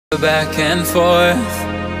Back and forth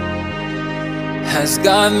has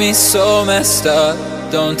got me so messed up.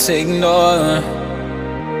 Don't ignore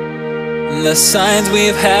the signs.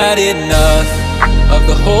 We've had enough of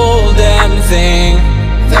the whole damn thing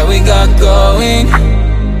that we got going.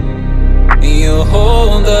 You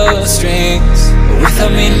hold the strings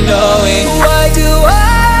without me knowing. Why do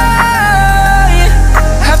I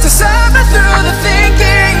have to suffer through the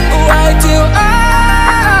thinking? Why do I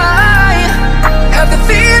have the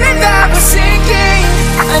feeling that we're sinking?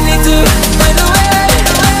 I need to find a way.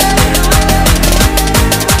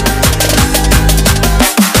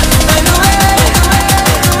 Find a way.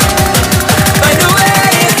 Find a way.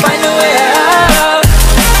 Find a way out. Find a way out.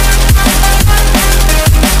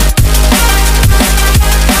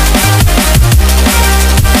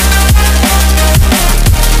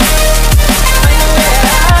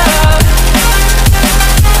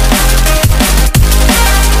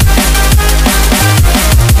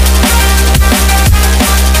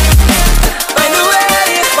 Find a way,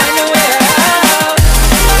 find a way out.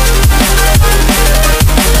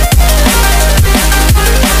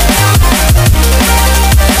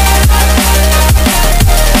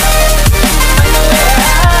 Find a way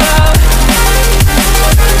out.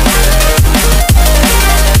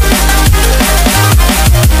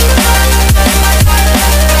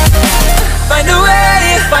 Find a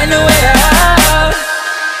way, find a way out.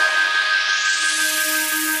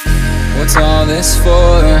 What's all this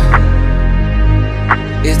for?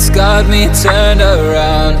 It's got me turned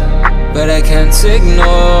around, but I can't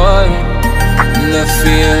ignore the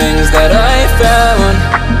feelings that I found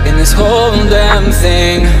in this whole damn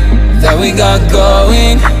thing that we got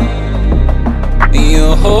going.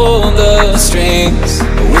 You hold the strings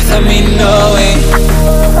without me knowing.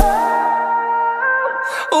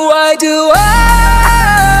 Why do I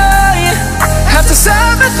have to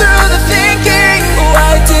suffer through the thinking?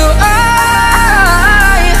 Why do